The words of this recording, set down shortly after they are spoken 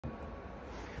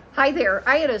Hi there.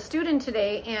 I had a student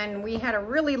today and we had a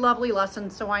really lovely lesson,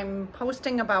 so I'm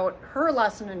posting about her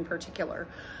lesson in particular,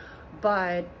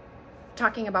 but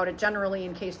talking about it generally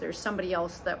in case there's somebody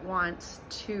else that wants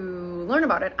to learn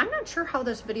about it. I'm not sure how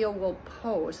this video will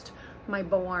post, my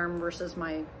bow arm versus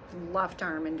my left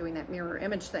arm and doing that mirror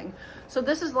image thing. So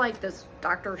this is like this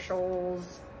Dr.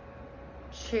 Scholl's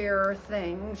chair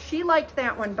thing. She liked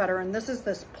that one better, and this is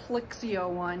this Plixio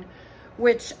one,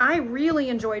 which I really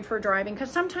enjoyed for driving, because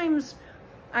sometimes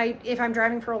if I'm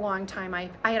driving for a long time, I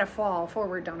had a fall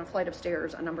forward down a flight of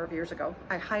stairs a number of years ago.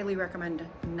 I highly recommend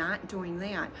not doing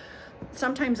that.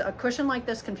 Sometimes a cushion like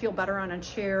this can feel better on a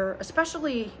chair,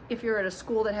 especially if you're at a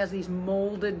school that has these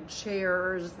molded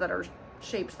chairs that are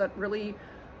shapes that really,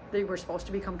 they were supposed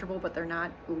to be comfortable, but they're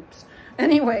not. Oops.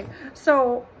 Anyway,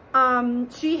 so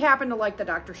she happened to like the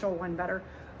Dr. Scholl one better.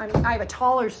 I mean, I have a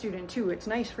taller student too. It's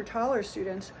nice for taller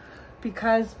students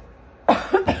because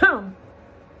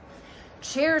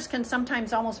chairs can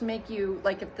sometimes almost make you,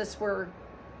 like if this were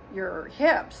your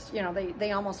hips, you know,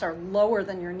 they almost are lower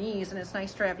than your knees, and it's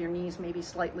nice to have your knees maybe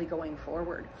slightly going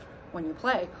forward when you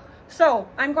play. So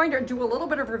I'm going to do a little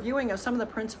bit of reviewing of some of the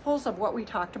principles of what we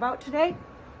talked about today.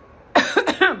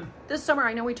 This summer,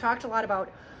 I know we talked a lot about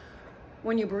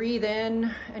when you breathe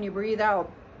in and you breathe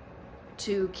out,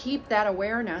 to keep that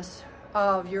awareness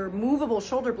of your movable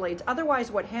shoulder blades. Otherwise,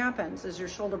 what happens is your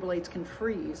shoulder blades can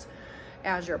freeze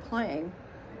as you're playing.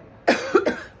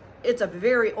 It's a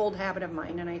very old habit of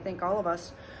mine, and I think all of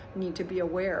us need to be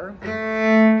aware.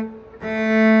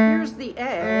 Here's the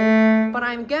A, but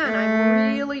I'm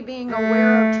really being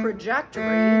aware of trajectory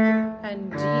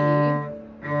and D.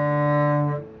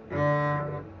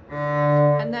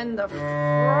 And then the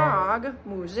frog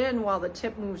moves in while the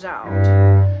tip moves out.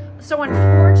 So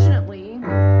unfortunately,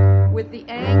 with the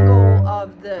angle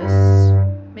of this,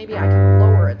 maybe I can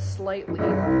lower it slightly.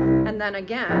 And then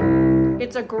again,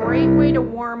 it's a great way to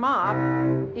warm up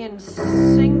in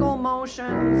single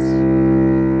motions.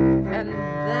 And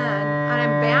then,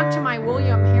 I'm back to my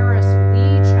William Harris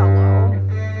Lee cello.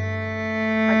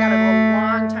 I got it a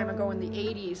long time ago in the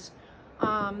 80s.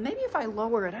 Maybe if I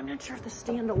lower it, I'm not sure if the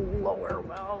stand will lower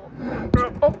well.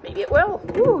 Oh, maybe it will.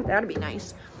 Ooh, that'd be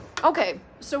nice. Okay,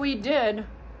 so we did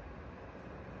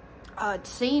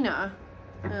Tzena.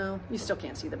 Oh, you still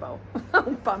can't see the bow.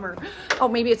 Bummer. Oh,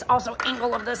 maybe it's also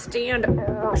angle of the stand.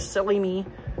 Oh, silly me.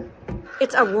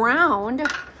 It's a round.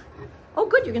 Oh,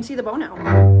 good, you can see the bow now.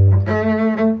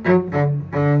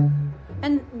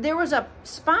 And there was a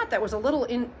spot that was a little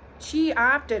in. She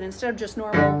opted, instead of just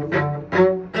normal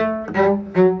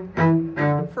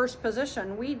first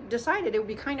position, we decided it would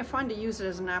be kind of fun to use it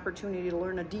as an opportunity to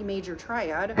learn a D major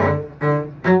triad.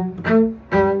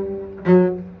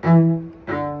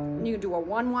 You do a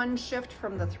 1-1 shift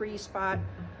from the 3 spot,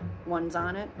 1's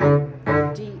on it,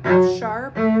 D, F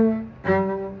sharp,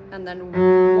 and then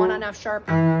 1 on F sharp,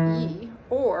 E,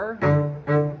 or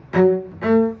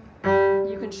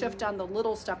you can shift on the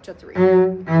little step to 3.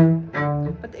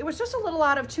 But it was just a little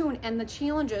out of tune, and the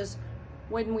challenge is,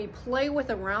 when we play with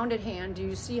a rounded hand, do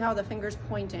you see how the fingers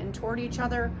point in toward each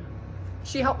other?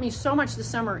 She helped me so much this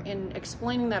summer in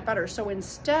explaining that better. So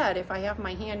instead, if I have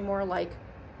my hand more like,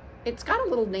 it's got a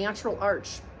little natural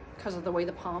arch because of the way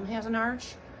the palm has an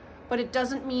arch, but it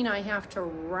doesn't mean I have to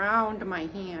round my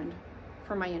hand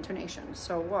for my intonation.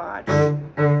 So watch.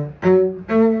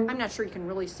 I'm not sure you can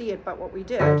really see it, but what we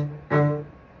did.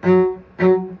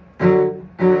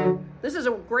 This is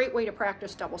a great way to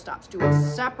practice double stops. Do it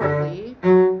separately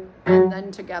and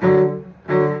then together.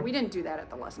 We didn't do that at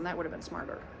the lesson. That would have been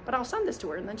smarter. But I'll send this to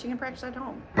her and then she can practice at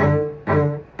home.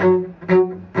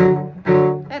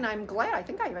 And I'm glad. I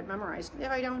think I have it memorized. If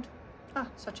I don't,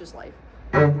 such is life.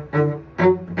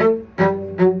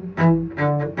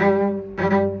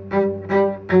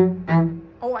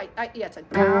 Oh, yeah, it's a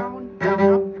down, down,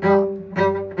 up, up.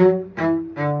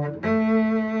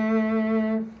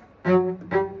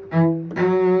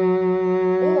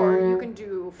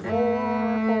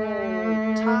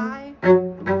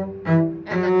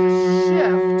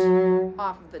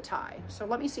 Tie. So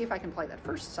let me see if I can play that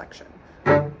first section.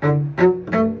 First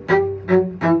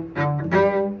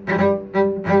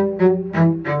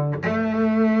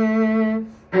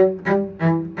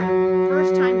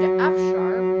time to F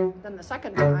sharp, then the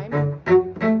second time.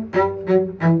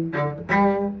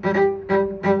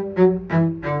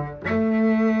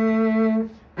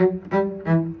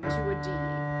 To a D.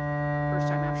 First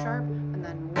time F sharp, and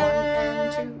then 1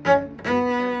 and 2 and 3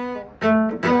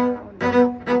 and 4.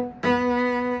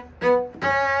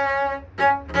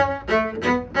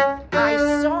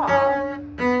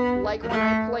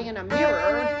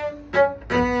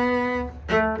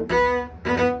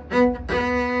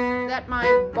 that my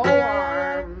bow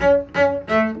arm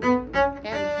and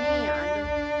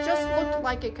hand just looked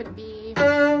like it could be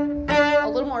a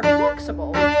little more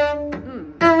flexible.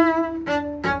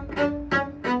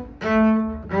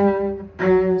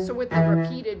 So with the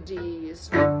repeated Ds,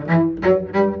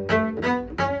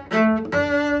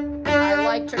 I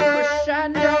like to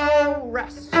crescendo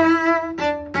rest.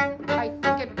 I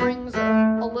think it brings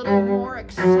a little more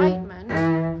excitement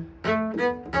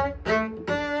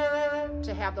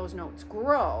to have those notes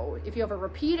grow. If you have a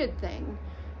repeated thing,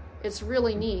 it's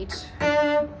really neat.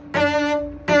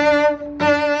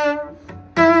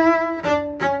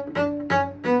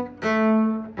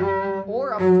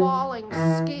 Or a falling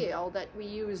scale that we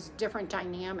use different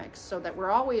dynamics so that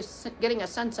we're always getting a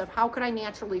sense of how could I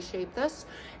naturally shape this?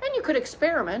 And you could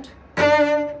experiment.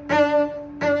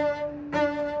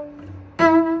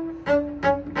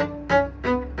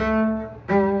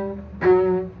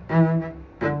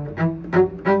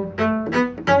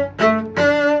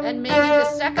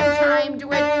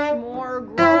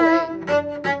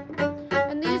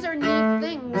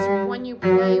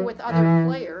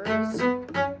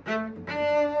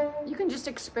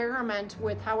 Experiment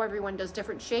with how everyone does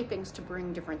different shapings to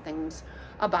bring different things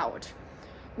about.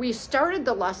 We started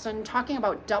the lesson talking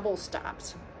about double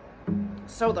stops.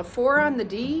 So the 4 on the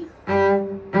D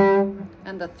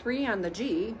and the 3 on the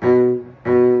G,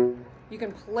 you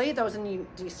can play those, and you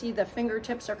see the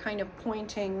fingertips are kind of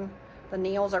pointing, the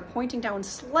nails are pointing down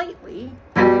slightly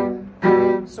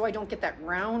so I don't get that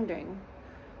rounding.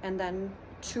 And then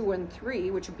 2 and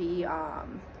 3, which would be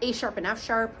A sharp and F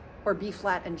sharp, or B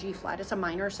flat and G flat. It's a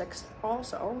minor 6th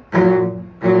also.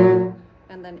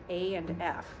 And then A and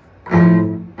F.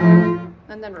 And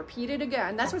then repeat it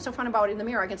again. That's what's so fun about it in the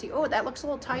mirror. I can see, oh, that looks a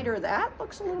little tighter. That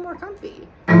looks a little more comfy.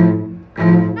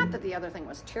 Not that the other thing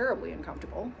was terribly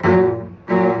uncomfortable.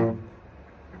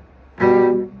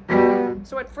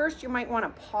 So at first you might want to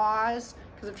pause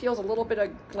because it feels a little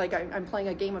bit like I'm playing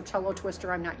a game of cello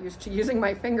twister. I'm not used to using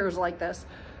my fingers like this.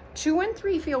 2 and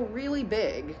 3 feel really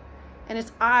big. And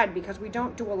it's odd because we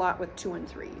don't do a lot with 2 and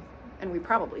 3, and we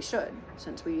probably should,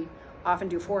 since we often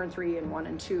do 4 and 3 and 1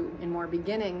 and 2 in more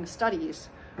beginning studies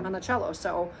on the cello.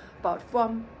 So about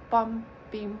bum, bum,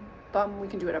 beam, bum, we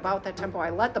can do it about that tempo. I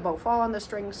let the bow fall on the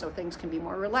strings so things can be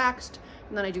more relaxed,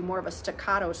 and then I do more of a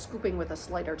staccato scooping with a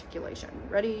slight articulation.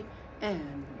 Ready?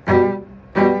 And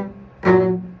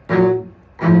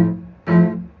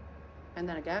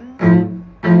then again.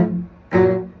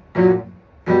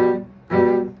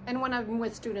 When I'm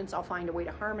with students, I'll find a way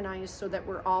to harmonize so that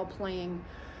we're all playing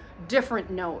different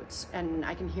notes, and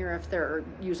I can hear if they're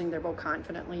using their bow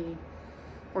confidently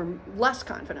or less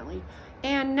confidently.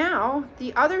 And now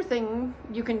the other thing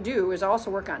you can do is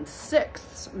also work on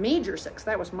 6ths, major 6th.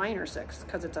 That was minor 6th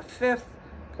because it's a 5th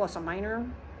plus a minor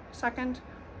 2nd,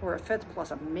 or a 5th plus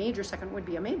a major 2nd would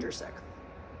be a major 6th.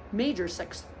 Major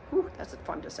 6th. Whew, that's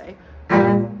fun to say.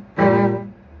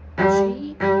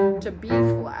 G to B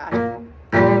flat.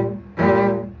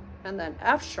 And then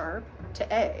F sharp to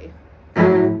A.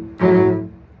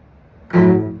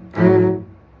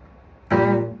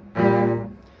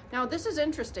 Now this is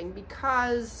interesting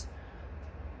because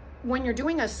when you're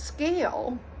doing a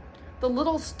scale, the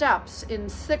little steps in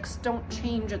 6 don't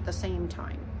change at the same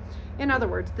time. In other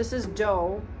words, this is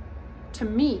Do to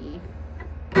Mi.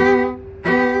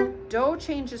 Do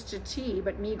changes to T,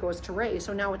 but Mi goes to Re,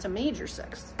 so now it's a major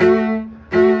 6th.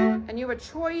 And you have a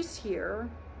choice here.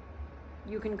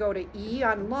 You can go to E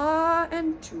on La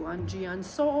and 2 on G on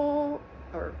Sol,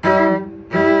 or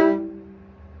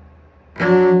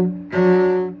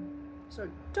so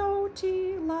Do,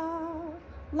 Ti, La,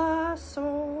 La,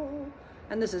 Sol,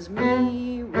 and this is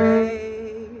Mi,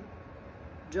 Re,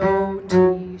 Do,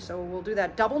 Ti. So we'll do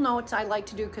that double notes I like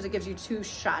to do because it gives you 2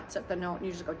 shots at the note, and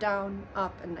you just go down,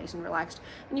 up, and nice and relaxed.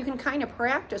 And you can kind of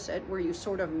practice it where you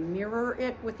sort of mirror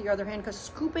it with the other hand, because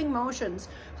scooping motions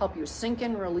help you sink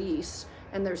and release,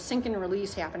 and there's sink and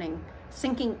release happening,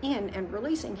 sinking in and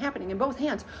releasing happening in both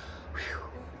hands. Whew.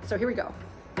 So here we go.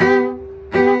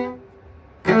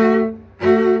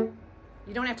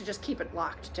 You don't have to just keep it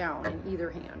locked down in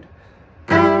either hand.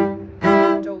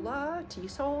 Do, La, Ti,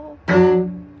 Sol.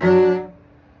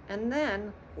 And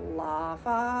then La,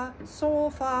 Fa, Sol,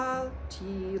 Fa,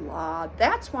 Ti, La.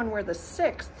 That's one where the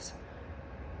 6ths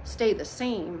stay the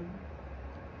same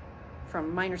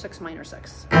from minor 6, minor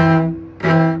 6.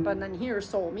 But then here's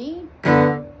Sol, Mi.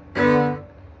 And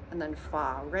then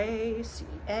Fa, Re, Si,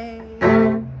 A.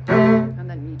 And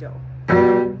then Mi, Do.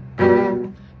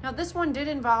 Now this one did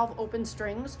involve open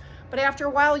strings, but after a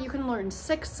while you can learn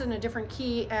 6ths in a different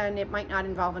key and it might not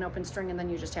involve an open string, and then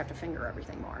you just have to finger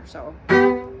everything more. So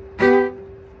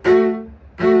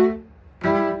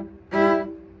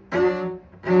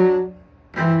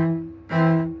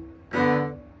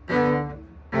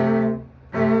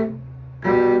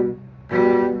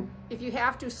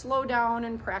to slow down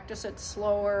and practice it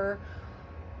slower.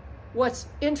 What's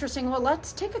interesting, well,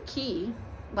 let's take a key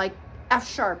like F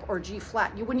sharp or G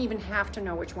flat. You wouldn't even have to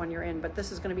know which one you're in, but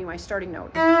this is going to be my starting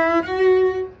note.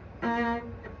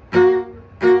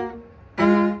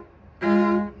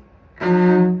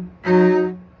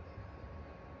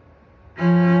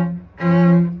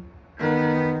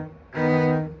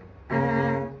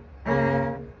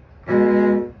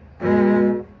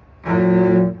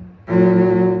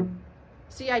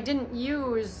 See, I didn't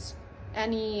use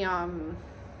any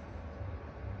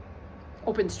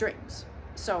open strings,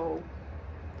 so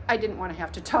I didn't want to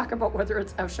have to talk about whether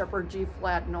it's F sharp or G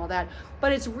flat and all that,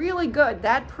 but it's really good.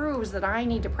 That proves that I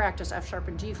need to practice F sharp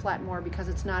and G flat more because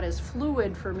it's not as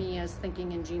fluid for me as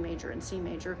thinking in G major and C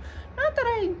major. Not that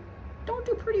I don't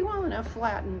do pretty well in F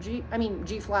flat and G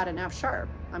flat and F sharp.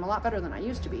 I'm a lot better than I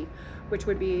used to be, which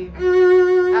would be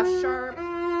F sharp,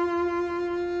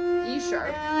 E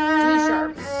sharp, D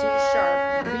sharp, C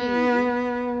sharp, B,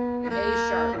 A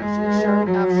sharp, G sharp,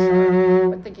 F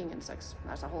sharp, but thinking in six,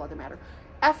 that's a whole other matter.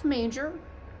 F major,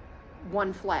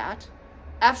 1 flat.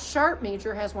 F sharp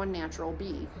major has 1 natural,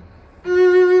 B. On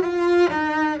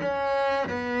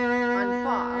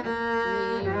fa,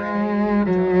 mi, re,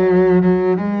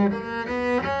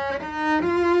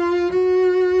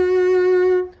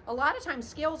 do. A lot of times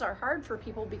scales are hard for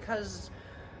people because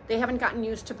they haven't gotten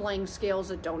used to playing scales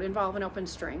that don't involve an open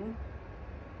string.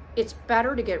 It's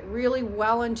better to get really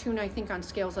well in tune, I think, on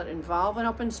scales that involve an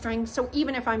open string. So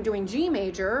even if I'm doing G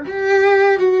major, I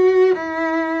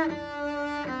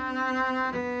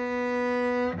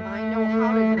know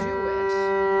how to do it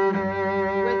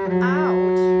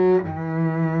without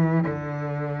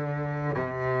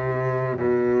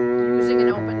using an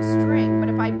open string. But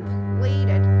if I played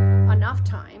it enough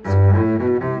times,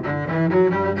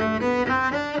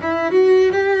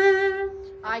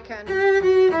 I can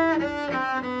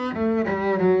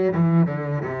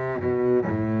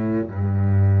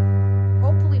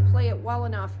hopefully play it well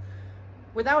enough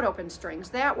without open strings.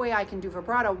 That way I can do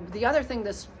vibrato. The other thing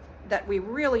that we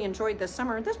really enjoyed this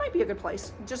summer, this might be a good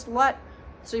place, so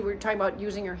we were talking about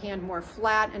using your hand more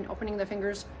flat and opening the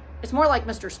fingers. It's more like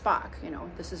Mr. Spock, you know,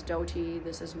 this is do, ti,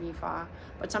 this is mi, fa,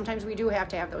 but sometimes we do have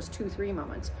to have those 2-3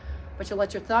 moments. But you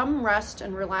let your thumb rest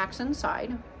and relax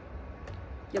inside.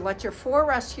 You let your 4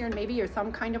 rest here and maybe your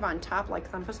thumb kind of on top like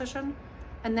thumb position.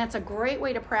 And that's a great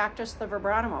way to practice the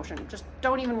vibrato motion. Just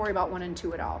don't even worry about 1 and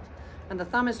 2 at all. And the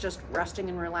thumb is just resting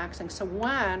and relaxing. So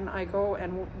when I go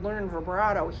and learn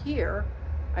vibrato here,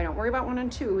 I don't worry about 1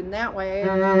 and 2. And that way,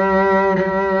 oh,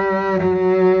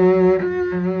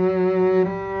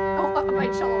 my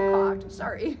cello coughed,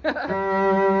 sorry.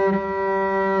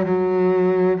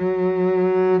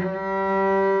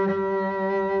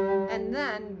 And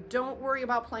then don't worry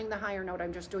about playing the higher note.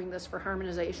 I'm just doing this for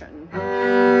harmonization.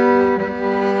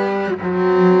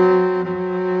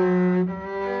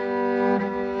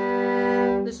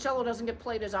 This cello doesn't get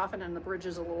played as often and the bridge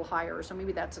is a little higher, so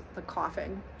maybe that's the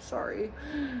coughing. Sorry.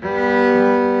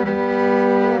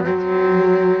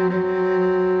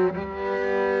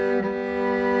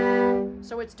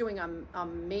 So it's doing a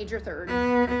major third. You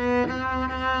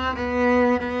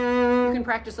can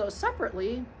practice those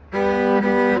separately.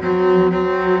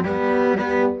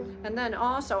 And then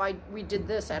also, we did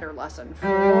this at her lesson.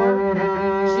 4, G,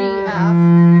 F,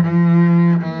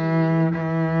 E,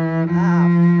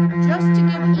 F. Just to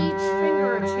give each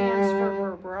finger a chance for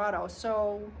vibrato.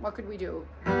 So what could we do?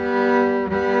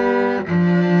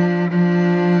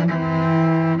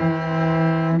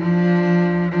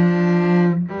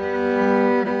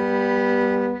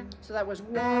 So that was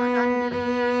 1 on B,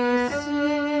 C,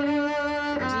 D,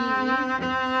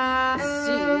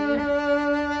 C.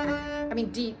 I mean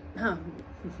D, 1,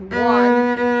 D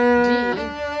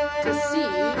to C,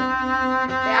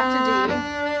 back to D.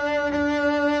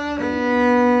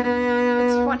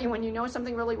 It's funny when you know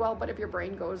something really well, but if your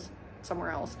brain goes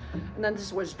somewhere else. And then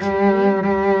this was G, F, E,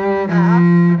 F.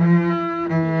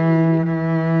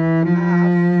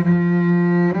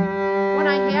 When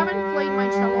I haven't played my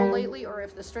cello lately, or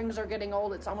if the strings are getting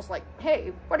old, it's almost like,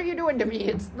 hey, what are you doing to me?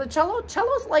 It's the cello.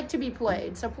 Cellos like to be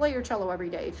played, so play your cello every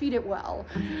day. Feed it well.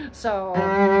 So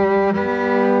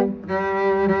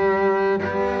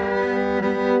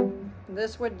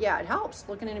this would, yeah, it helps.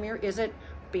 Looking in a mirror, is it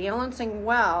balancing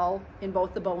well in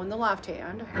both the bow and the left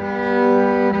hand?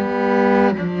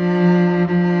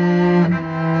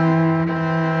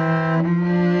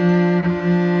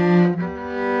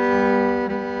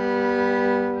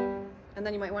 And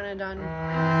then you might want to done,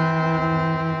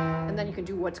 and then you can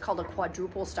do what's called a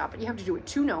quadruple stop, but you have to do it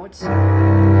 2 notes.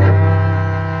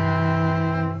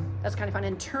 That's kind of fun.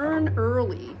 And turn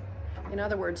early. In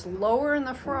other words, lower in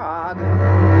the frog, so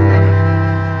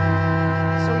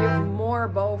you have more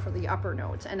bow for the upper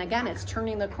notes. And again, it's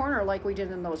turning the corner like we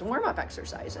did in those warm-up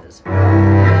exercises.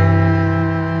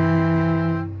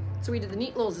 So we did the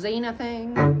neat little Tzena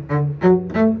thing.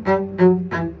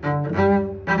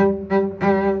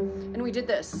 And we did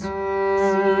this.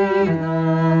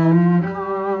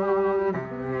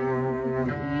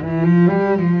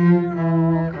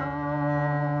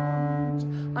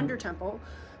 Under tempo.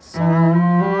 Sound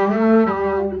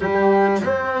the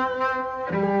trumpet.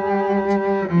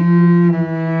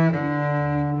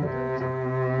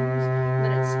 And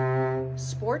then it's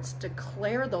sports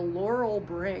declare the laurel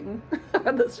bring.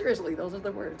 Seriously, those are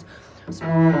the words. Sports,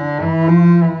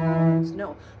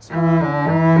 no.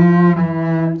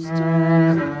 Sports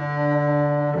declare.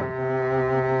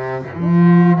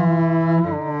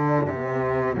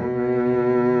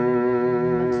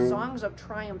 Songs of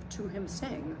triumph to him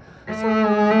sing.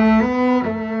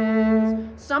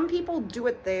 Some people do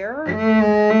it there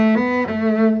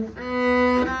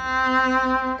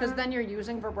because then you're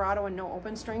using vibrato and no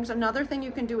open strings. Another thing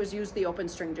you can do is use the open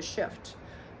string to shift.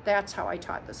 That's how I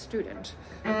taught the student.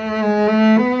 So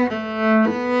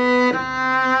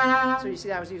you see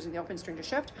that I was using the open string to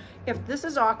shift. If this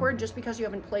is awkward, just because you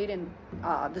haven't played in,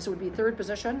 this would be third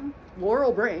position,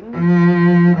 laurel bring,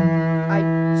 I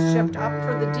shift up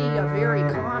for the D, a very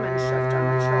common shift on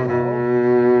the cello.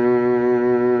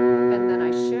 And then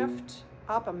I shift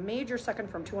up a major second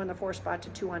from 2 on the 4 spot to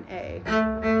 2 on A.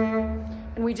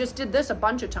 And we just did this a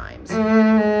bunch of times.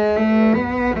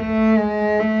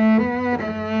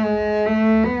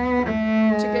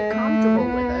 To get comfortable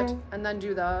with it, and then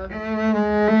do the...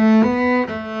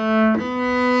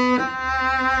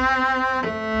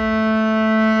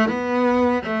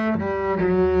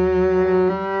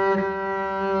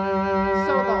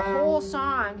 So the whole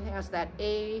song has that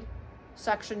A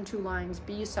section 2 lines,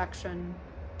 B section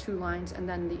 2 lines, and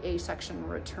then the A section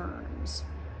returns.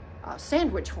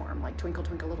 Sandwich form, like twinkle,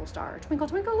 twinkle, little star. Twinkle,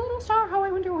 twinkle, little star, how I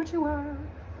wonder what you are.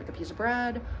 Like a piece of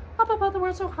bread, up above the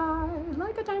world so high,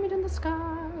 like a diamond in the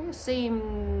sky.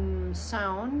 Same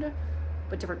sound,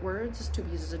 but different words. 2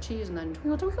 pieces of cheese, and then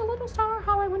twinkle, twinkle, little star,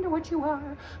 how I wonder what you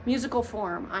are. Musical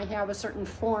form. I have a certain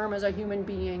form as a human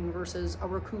being versus a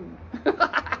raccoon.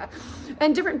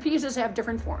 And different pieces have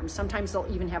different forms. Sometimes they'll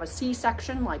even have a C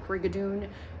section, like rigadoon,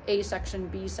 A section,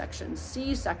 B section,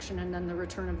 C section, and then the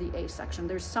return of the A section.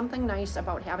 There's something nice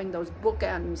about having those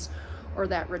bookends or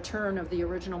that return of the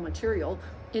original material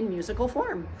in musical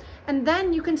form. And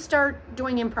then you can start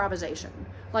doing improvisation.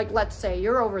 Like, let's say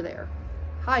you're over there,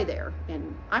 hi there,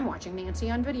 and I'm watching Nancy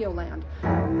on Videoland,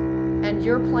 and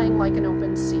you're playing like an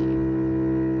open C.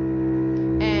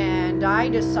 And I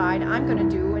decide I'm gonna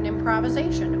do an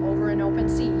improvisation over an open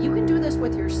C. You can do this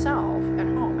with yourself at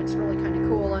home. It's really kind of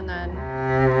cool. And then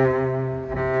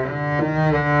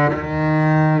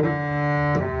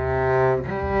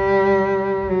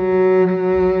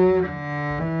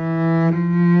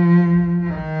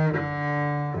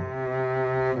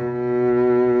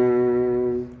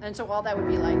so all that would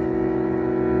be like.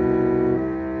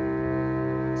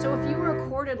 So if you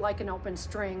recorded like an open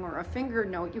string or a finger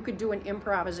note, you could do an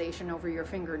improvisation over your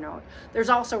finger note. There's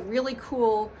also really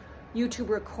cool YouTube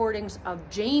recordings of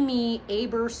Jamie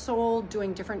Aebersold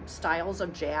doing different styles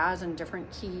of jazz and different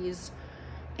keys,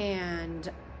 and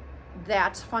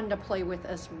that's fun to play with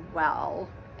as well.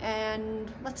 And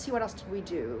let's see, what else did we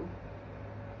do?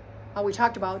 Oh, we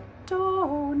talked about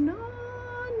Dona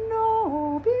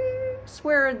Nobis,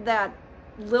 where that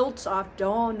lilts off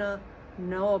Dona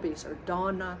Nobis or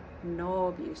Dona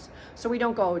Nobis. So we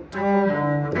don't go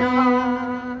Dona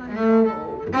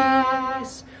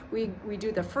Nobis. We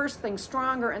do the first thing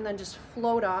stronger and then just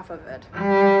float off of it.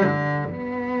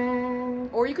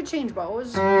 Or you could change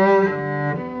bows.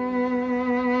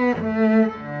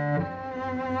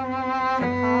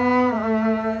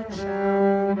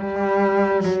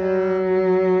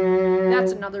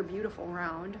 That's another beautiful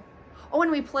round. Oh,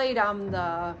 and we played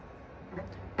the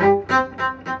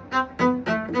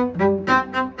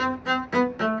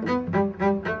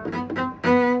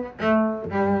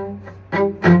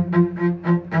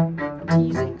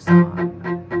Teasing song.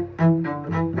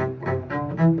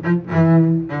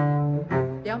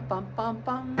 Yeah, bum bum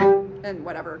bum, and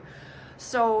whatever.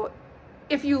 So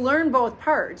if you learn both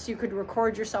parts, you could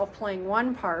record yourself playing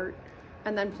one part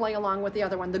and then play along with the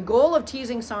other one. The goal of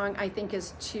Teasing song, I think,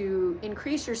 is to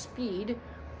increase your speed,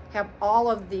 have all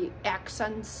of the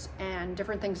accents and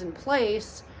different things in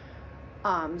place,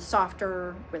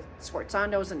 softer with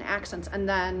sforzandos and accents, and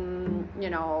then, you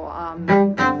know,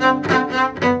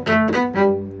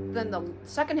 then the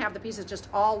second half of the piece is just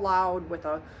all loud with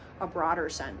a broader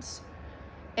sense.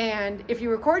 And if you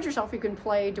record yourself, you can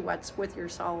play duets with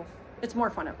yourself. It's more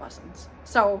fun at lessons.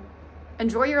 So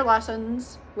enjoy your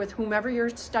lessons with whomever you're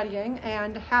studying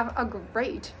and have a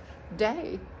great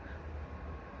day.